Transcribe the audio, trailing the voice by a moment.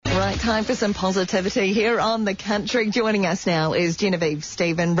Right, time for some positivity here on The Country. Joining us now is Genevieve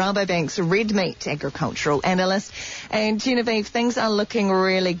Stephen, Rabobank's red meat agricultural analyst. And Genevieve, things are looking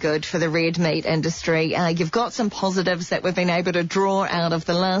really good for the red meat industry. You've got some positives that we've been able to draw out of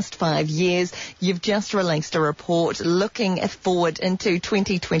the last 5 years. You've just released a report looking forward into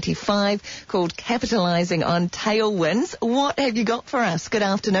 2025 called Capitalising on Tailwinds. What have you got for us? Good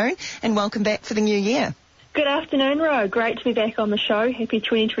afternoon and welcome back for the new year. Good afternoon, Ro. Great to be back on the show. Happy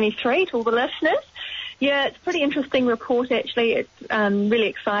 2023 to all the listeners. Yeah, it's a pretty interesting report, actually. It's really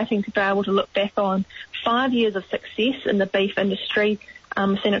exciting to be able to look back on 5 years of success in the beef industry.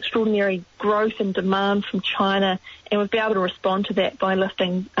 We've seen extraordinary growth and demand from China, and we've been able to respond to that by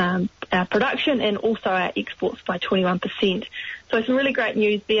lifting our production and also our exports by 21%. So some really great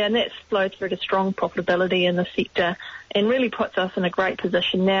news there, and that's flowed through to strong profitability in the sector and really puts us in a great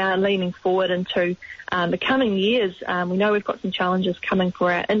position now, leaning forward into the coming years. We know we've got some challenges coming for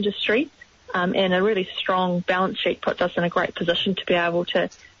our industry, and a really strong balance sheet puts us in a great position to be able to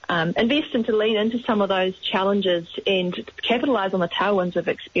invest and to lean into some of those challenges and capitalise on the tailwinds we've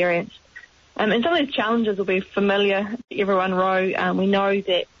experienced. And some of these challenges will be familiar to everyone, Ro. We know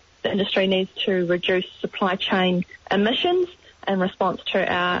that the industry needs to reduce supply chain emissions in response to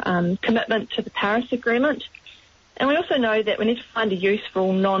our commitment to the Paris Agreement. And we also know that we need to find a use for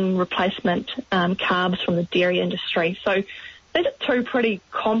all non-replacement carbs from the dairy industry. So these are two pretty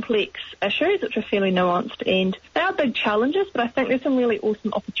complex issues which are fairly nuanced, and they are big challenges, but I think there's some really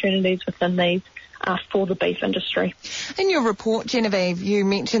awesome opportunities within these for the beef industry. In your report, Genevieve, you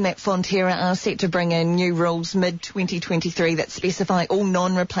mentioned that Fonterra are set to bring in new rules mid-2023 that specify all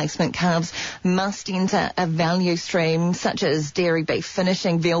non-replacement calves must enter a value stream such as dairy beef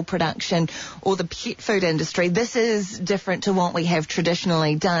finishing, veal production or the pet food industry. This is different to what we have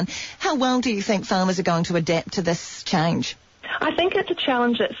traditionally done. How well do you think farmers are going to adapt to this change? I think it's a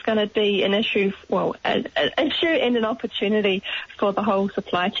challenge that's going to be an issue, an issue and an opportunity for the whole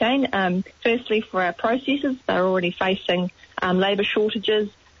supply chain. Firstly, for our processors, they're already facing labour shortages,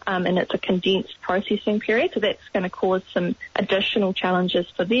 and it's a condensed processing period, so that's going to cause some additional challenges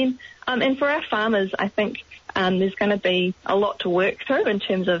for them. And for our farmers, I think there's going to be a lot to work through in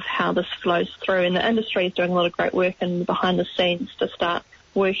terms of how this flows through, and the industry is doing a lot of great work in behind the scenes to start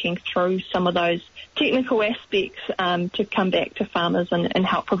working through some of those technical aspects to come back to farmers and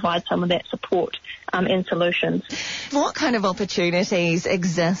help provide some of that support and solutions. What kind of opportunities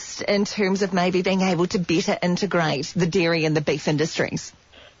exist in terms of maybe being able to better integrate the dairy and the beef industries?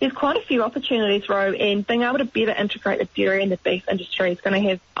 There's quite a few opportunities, Ro, and being able to better integrate the dairy and the beef industry is going to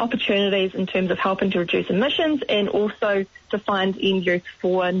have opportunities in terms of helping to reduce emissions and also to find end use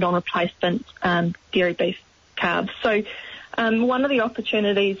for non-replacement dairy beef calves. So one of the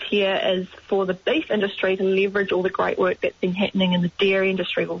opportunities here is for the beef industry to leverage all the great work that's been happening in the dairy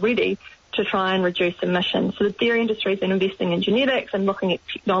industry already to try and reduce emissions. So the dairy industry has been investing in genetics and looking at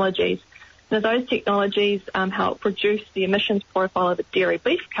technologies. Now those technologies help reduce the emissions profile of the dairy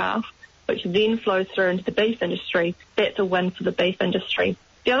beef calf, which then flows through into the beef industry. That's a win for the beef industry.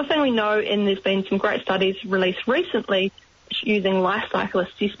 The other thing we know, and there's been some great studies released recently using life cycle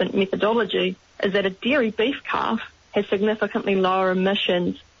assessment methodology, is that a dairy beef calf has significantly lower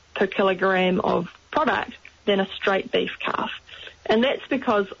emissions per kilogram of product than a straight beef calf. And that's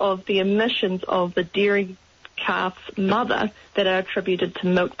because of the emissions of the dairy calf's mother that are attributed to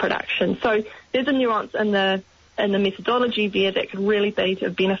milk production. So there's a nuance in the methodology there that could really be to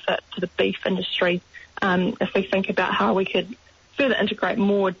benefit to the beef industry if we think about how we could further integrate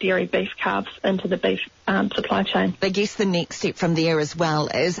more dairy beef calves into the beef supply chain. I guess the next step from there as well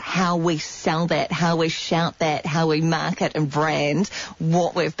is how we sell that, how we shout that, how we market and brand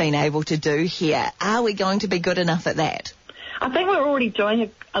what we've been able to do here. Are we going to be good enough at that? I think we're already doing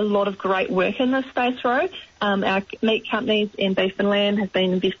a lot of great work in this space, Ro. Our meat companies in Beef and Lamb have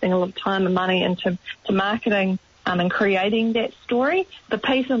been investing a lot of time and money into marketing and creating that story. The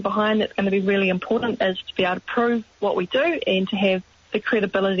piece behind that's going to be really important is to be able to prove what we do and to have the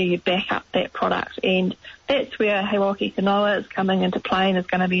credibility to back up that product. And that's where He Wāki Kanoa is coming into play and is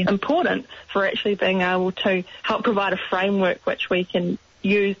going to be important for actually being able to help provide a framework which we can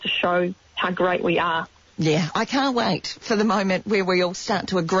use to show how great we are. Yeah, I can't wait for the moment where we all start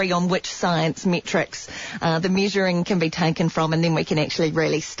to agree on which science metrics the measuring can be taken from, and then we can actually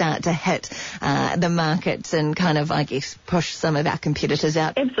really start to hit the markets and kind of, I guess, push some of our competitors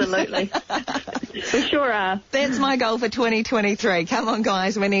out. Absolutely. We sure are. That's my goal for 2023. Come on,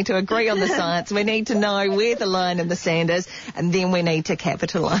 guys, we need to agree on the science. We need to know where the line in the sand is, and then we need to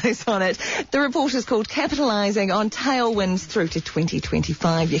capitalise on it. The report is called Capitalising on Tailwinds through to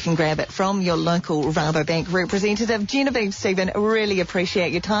 2025. You can grab it from your local Rabo Rabobank representative Genevieve. Stephen, really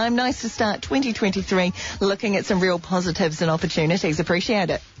appreciate your time. Nice to start 2023 looking at some real positives and opportunities. Appreciate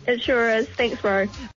it. It sure is. Thanks, Ro.